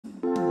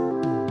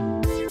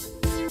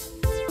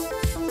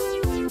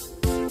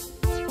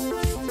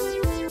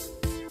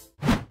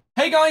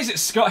guys,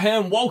 it's Scott here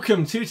and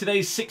welcome to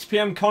today's 6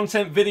 PM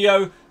content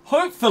video.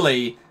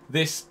 Hopefully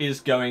this is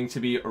going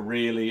to be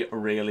really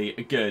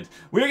good.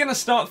 We're going to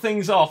start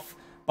things off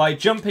by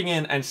jumping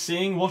in and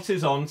seeing what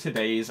is on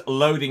today's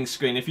loading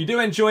screen. If you do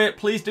enjoy it,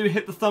 please do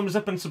hit the thumbs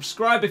up and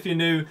subscribe if you're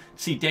new to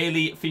see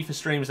daily FIFA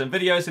streams and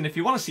videos. And if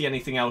you want to see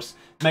anything else,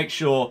 make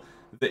sure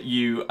that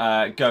you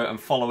go and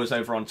follow us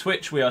over on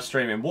Twitch. We are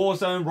streaming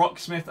Warzone,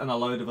 Rocksmith, and a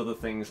load of other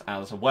things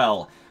as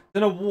well. Don't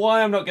know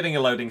why I'm not getting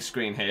a loading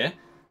screen here.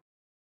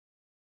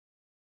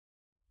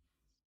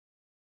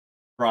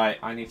 Right,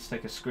 I need to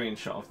take a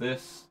screenshot of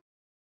this.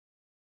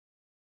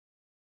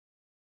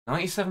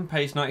 97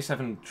 pace,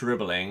 97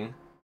 dribbling.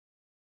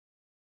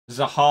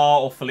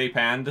 Zaha or Felipe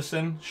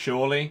Anderson,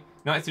 surely.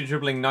 93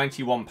 dribbling,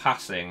 91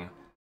 passing.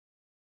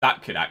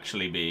 That could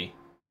actually be.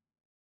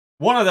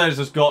 One of those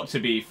has got to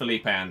be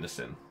Felipe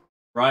Anderson,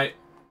 right?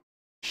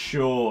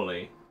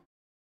 Surely.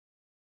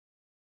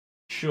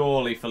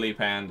 Surely Felipe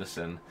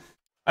Anderson.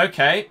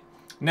 Okay,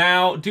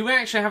 now, do we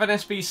actually have an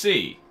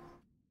SBC?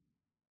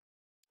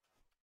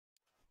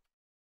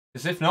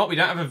 Because if not, we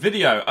don't have a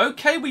video.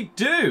 Okay, we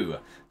do!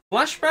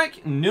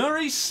 Flashback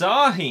Nuri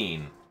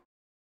Sahin.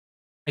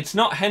 It's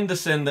not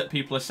Henderson that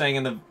people are saying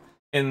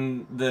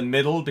in the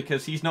middle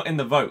because he's not in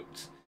the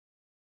vote.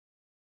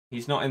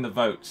 He's not in the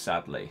vote,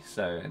 sadly.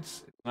 So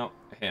it's not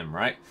him,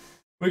 right?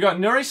 We got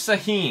Nuri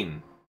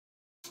Sahin.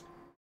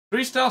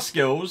 3-star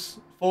skills,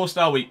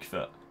 4-star weak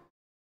foot.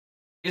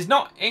 It's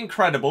not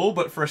incredible,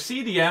 but for a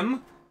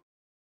CDM,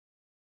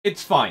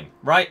 it's fine,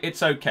 right?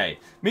 It's okay.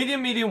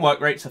 Medium work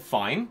rates are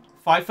fine.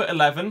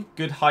 5'11",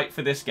 good height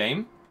for this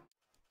game.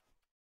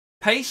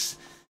 Pace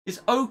is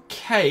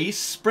okay.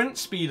 Sprint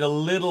speed a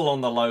little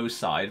on the low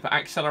side, but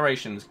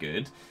acceleration's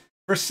good.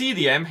 For a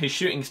CDM, his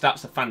shooting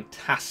stats are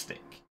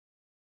fantastic.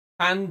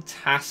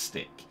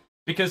 Fantastic.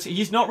 Because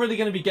he's not really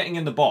going to be getting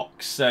in the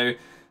box. So, to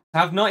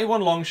have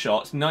 91 long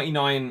shots,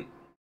 99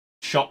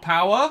 shot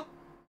power,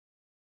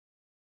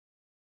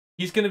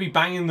 he's going to be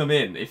banging them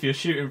in if you're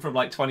shooting from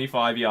like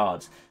 25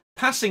 yards.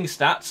 Passing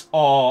stats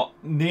are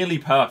nearly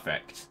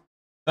perfect.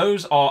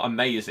 Those are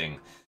amazing.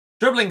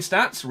 Dribbling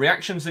stats,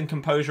 reactions and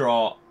composure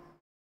are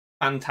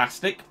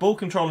fantastic. Ball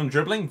control and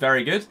dribbling,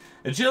 very good.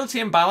 Agility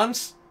and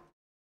balance,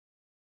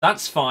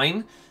 that's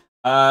fine.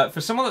 For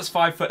someone that's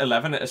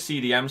 5'11" at a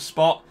CDM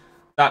spot,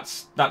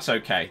 that's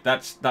okay.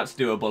 That's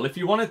doable. If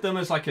you wanted them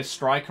as like a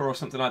striker or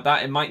something like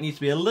that, it might need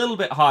to be a little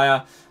bit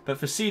higher. But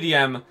for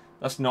CDM,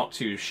 that's not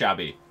too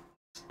shabby.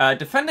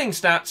 Defending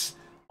stats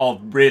are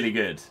really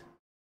good.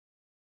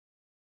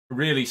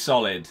 Really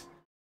solid.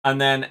 And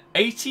then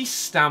 80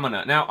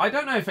 stamina. Now, I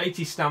don't know if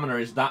 80 stamina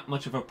is that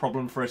much of a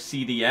problem for a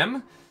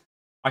CDM.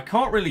 I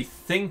can't really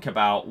think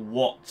about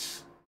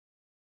what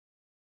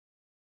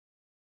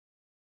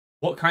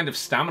kind of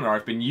stamina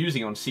I've been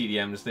using on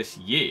CDMs this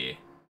year, to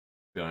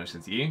be honest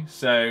with you.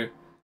 So,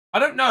 I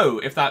don't know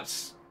if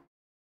that's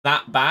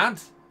that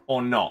bad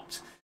or not.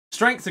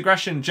 Strength,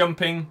 aggression,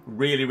 jumping,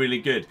 really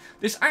good.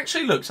 This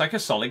actually looks like a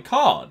solid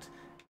card.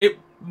 It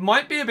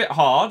might be a bit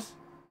hard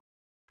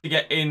to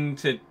get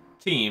into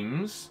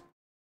teams.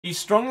 He's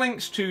strong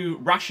links to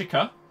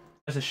Rashika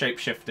as a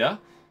shapeshifter.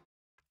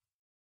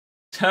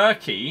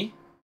 Turkey.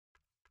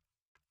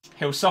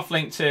 He'll soft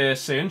link to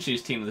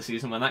Soyuncu's team of the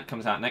season when that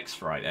comes out next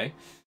Friday.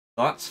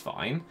 So that's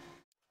fine.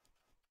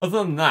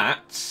 Other than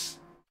that,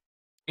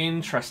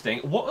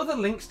 interesting. What other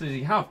links does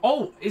he have?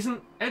 Oh,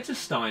 isn't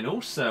Eggestein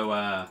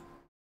also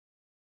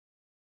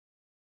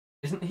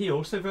isn't he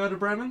also Werder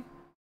Bremen?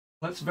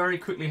 Let's very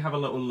quickly have a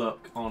little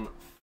look on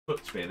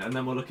Footspin, and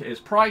then we'll look at his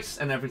price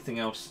and everything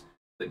else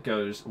that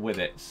goes with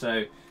it.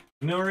 So,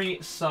 Nuri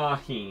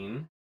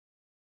Sahin,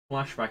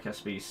 Flashback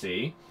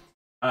SBC.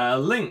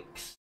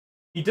 Links.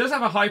 He does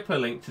have a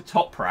hyperlink to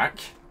Toprak.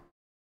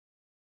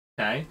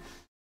 Okay.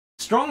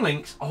 Strong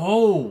links.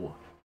 Oh!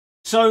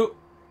 So,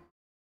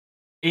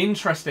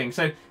 interesting.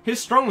 So, his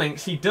strong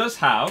links, he does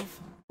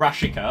have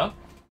Rashika.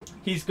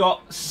 He's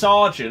got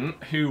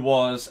Sergeant, who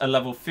was a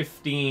level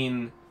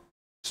 15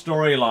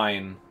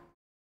 storyline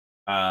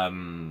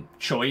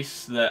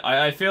choice that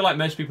I feel like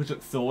most people took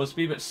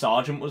Thorsby, but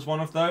Sergeant was one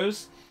of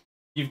those.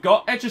 You've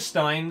got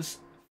Eggestein's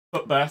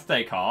foot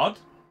birthday card.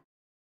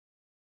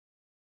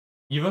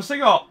 You've also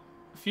got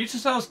Future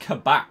Stars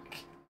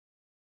Kabak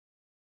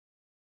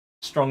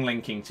strong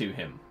linking to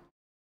him.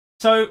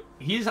 So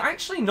he's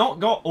actually not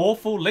got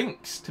awful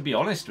links, to be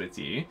honest with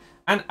you.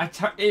 And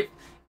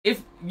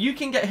if you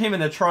can get him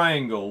in a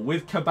triangle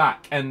with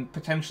Kabak and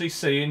potentially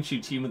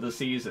Soyuncu team of the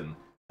season,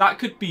 that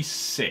could be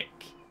sick.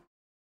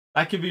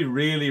 That could be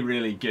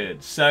really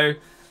good. So,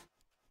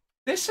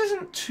 this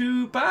isn't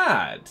too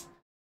bad.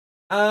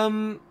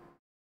 In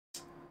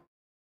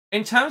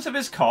terms of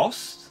his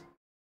cost,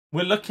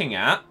 we're looking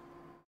at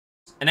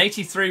an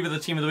 83 with a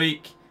team of the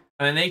week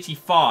and an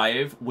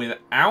 85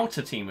 without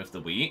a team of the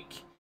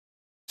week.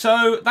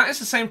 So, that is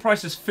the same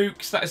price as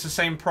Fuchs. That is the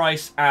same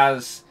price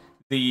as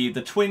the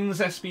Twins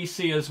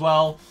SBC as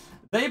well.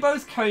 They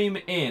both came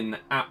in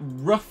at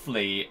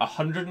roughly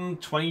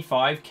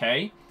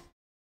 125k.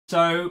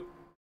 So,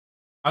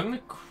 I'm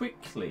going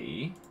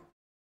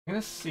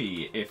to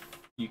see if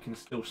you can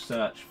still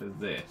search for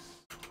this.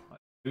 Like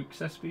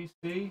TURKISH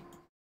SBC?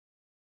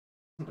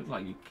 Doesn't look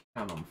like you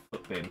can on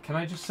Footbin. Can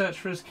I just search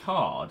for his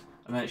card?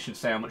 And then it should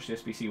say how much the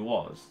SBC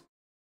was.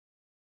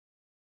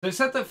 So it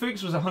said that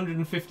Fuchs was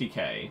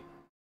 150k.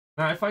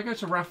 Now if I go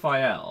to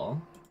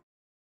Raphael,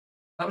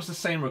 that was the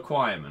same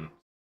requirement.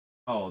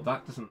 Oh,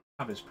 that doesn't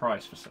have his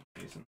price for some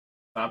reason.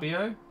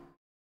 Fabio?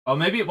 Oh,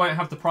 maybe it won't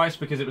have the price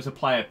because it was a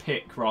player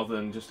pick rather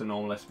than just a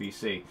normal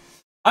SBC.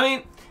 I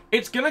mean,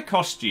 it's going to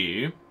cost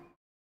you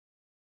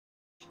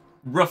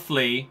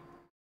roughly,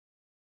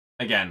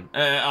 again,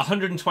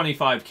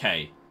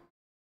 125k.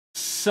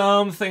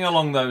 Something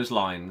along those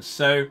lines.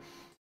 So,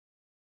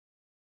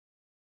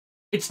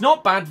 it's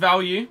not bad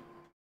value.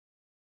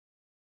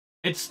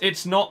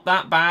 It's not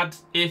that bad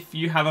if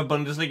you have a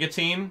Bundesliga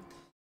team.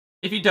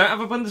 If you don't have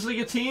a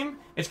Bundesliga team,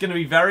 it's going to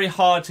be very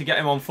hard to get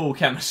him on full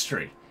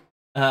chemistry.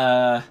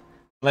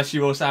 Unless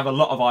you also have a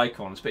lot of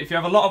icons. But if you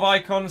have a lot of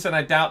icons, then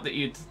I doubt that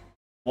you'd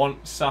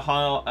want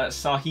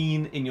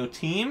Sahin in your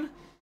team.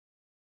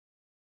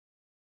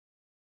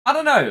 I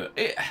don't know.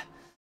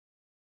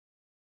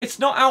 It's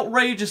not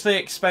outrageously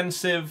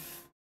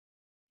expensive,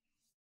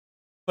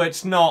 but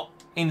it's not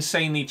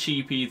insanely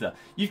cheap either.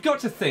 You've got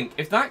to think,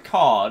 if that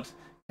card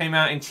came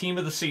out in Team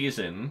of the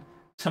Season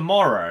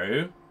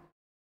tomorrow,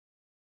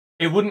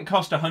 it wouldn't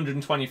cost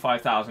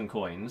 125,000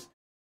 coins,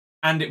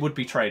 and it would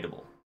be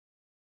tradable.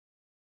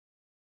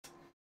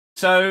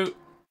 So,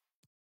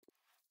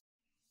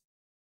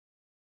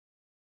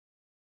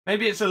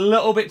 maybe it's a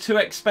little bit too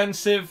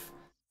expensive,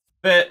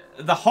 but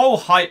the whole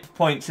hype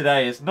point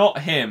today is not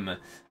him.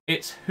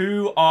 It's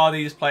who are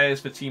these players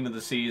for Team of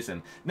the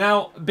Season.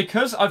 Now,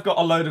 because I've got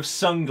a load of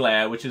sun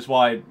glare, which is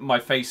why my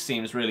face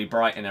seems really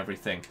bright and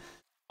everything,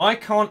 I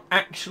can't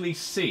actually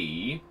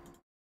see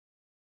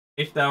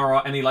if there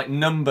are any like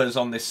numbers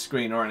on this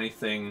screen or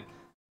anything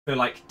for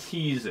like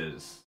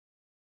teasers.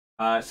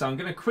 So I'm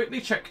going to quickly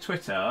check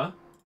Twitter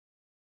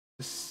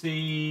to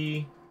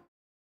see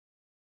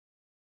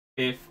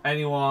if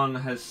anyone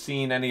has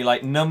seen any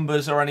like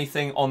numbers or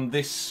anything on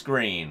this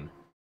screen.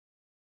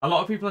 A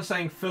lot of people are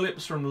saying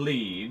Phillips from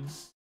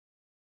Leeds.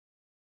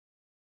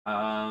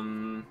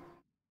 Zaha.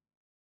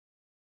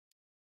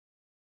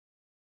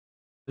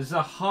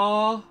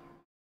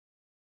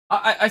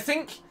 I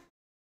think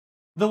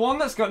the one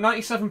that's got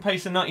 97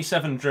 pace and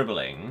 97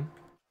 dribbling,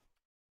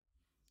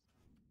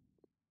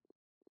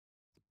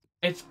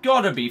 it's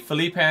got to be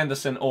Felipe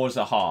Anderson or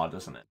Zaha,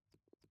 doesn't it?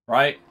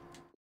 Right?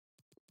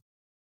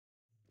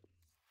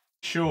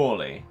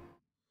 Surely.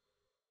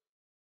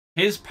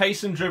 His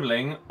pace and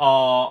dribbling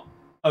are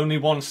only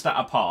one stat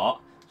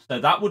apart, so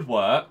that would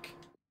work.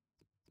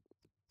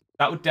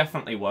 That would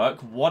definitely work.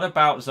 What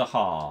about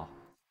Zaha?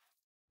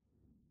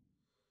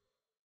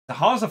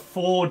 Zaha's a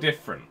 4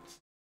 difference.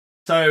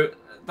 So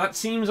that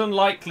seems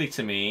unlikely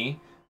to me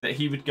that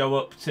he would go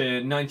up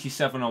to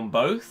 97 on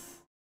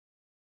both.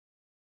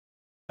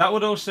 That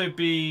would also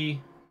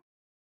be...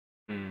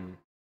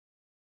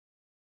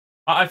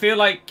 I feel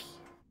like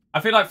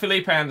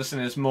Felipe Anderson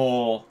is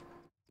more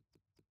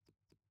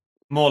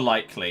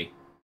likely.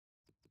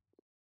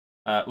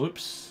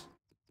 Whoops.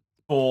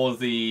 For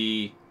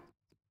the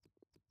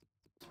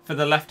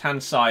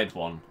left-hand side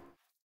one.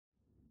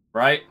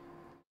 Right?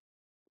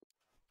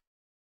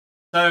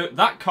 So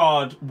that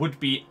card would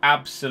be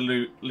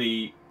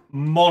absolutely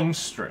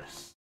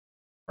monstrous.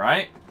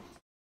 Right?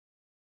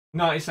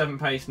 97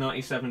 pace,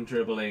 97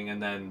 dribbling,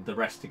 and then the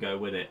rest to go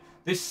with it.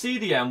 This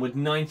CDM with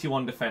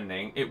 91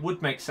 defending, it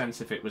would make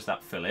sense if it was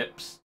that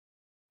Phillips.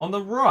 On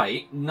the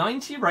right,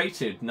 90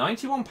 rated,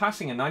 91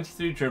 passing and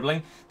 93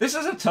 dribbling. This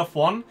is a tough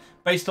one,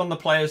 based on the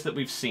players that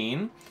we've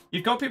seen.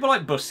 You've got people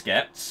like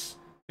Busquets,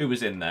 who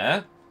was in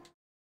there.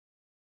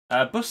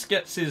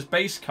 Busquets'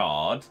 base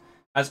card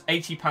has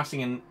 80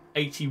 passing and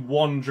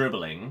 81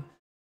 dribbling.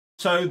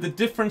 So the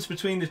difference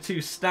between the two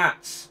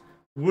stats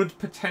would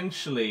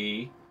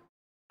potentially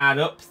add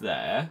up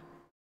there.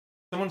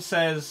 Someone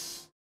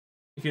says,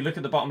 if you look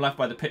at the bottom left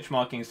by the pitch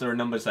markings, there are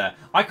numbers there.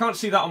 I can't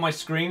see that on my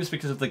screens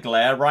because of the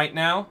glare right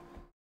now,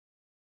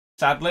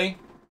 sadly.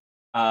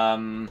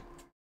 But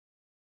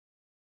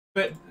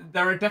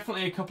there are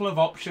definitely a couple of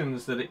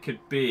options that it could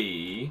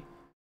be.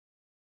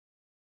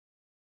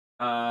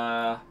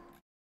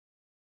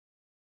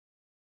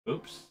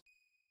 Oops.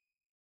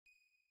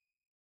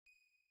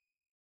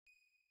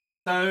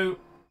 So...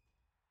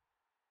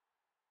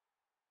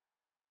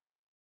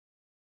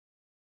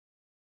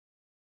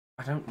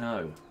 I don't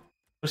know.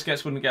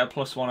 Busquets wouldn't get a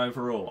 +1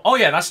 overall. Oh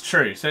yeah, that's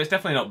true. So it's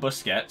definitely not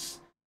Busquets.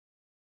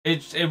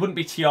 It wouldn't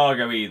be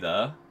Thiago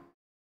either.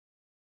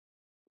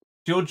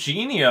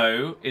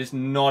 Jorginho is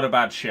not a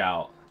bad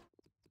shout.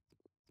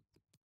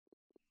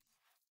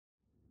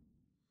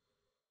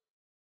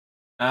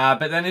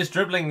 But then his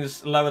dribbling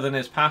is lower than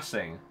his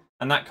passing.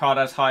 And that card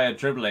has higher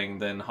dribbling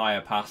than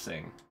higher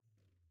passing.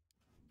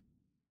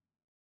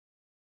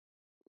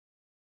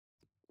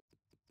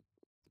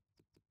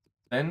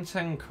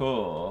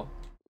 Bentancur.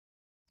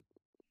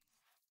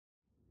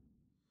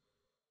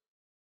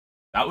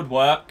 That would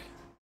work.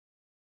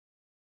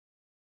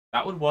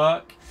 That would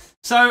work.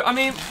 So, I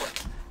mean,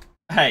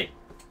 hey,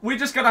 we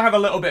just gotta have a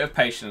little bit of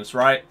patience,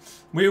 right?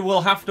 We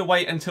will have to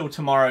wait until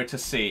tomorrow to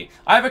see.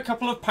 I have a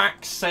couple of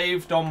packs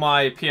saved on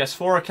my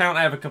PS4 account.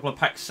 I have a couple of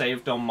packs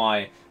saved on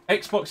my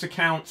Xbox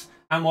account.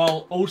 And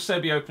we'll also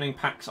be opening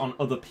packs on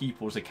other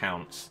people's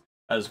accounts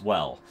as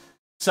well.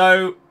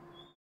 So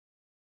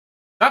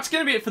that's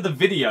going to be it for the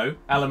video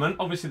element.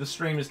 Obviously, the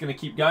stream is going to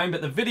keep going,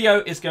 but the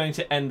video is going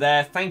to end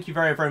there. Thank you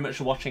very, very much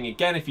for watching.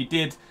 Again, if you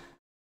did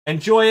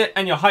enjoy it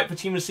and you're hyped for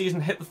Team of the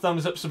Season, hit the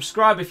thumbs up,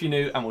 subscribe if you're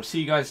new, and we'll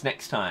see you guys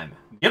next time.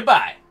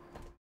 Goodbye!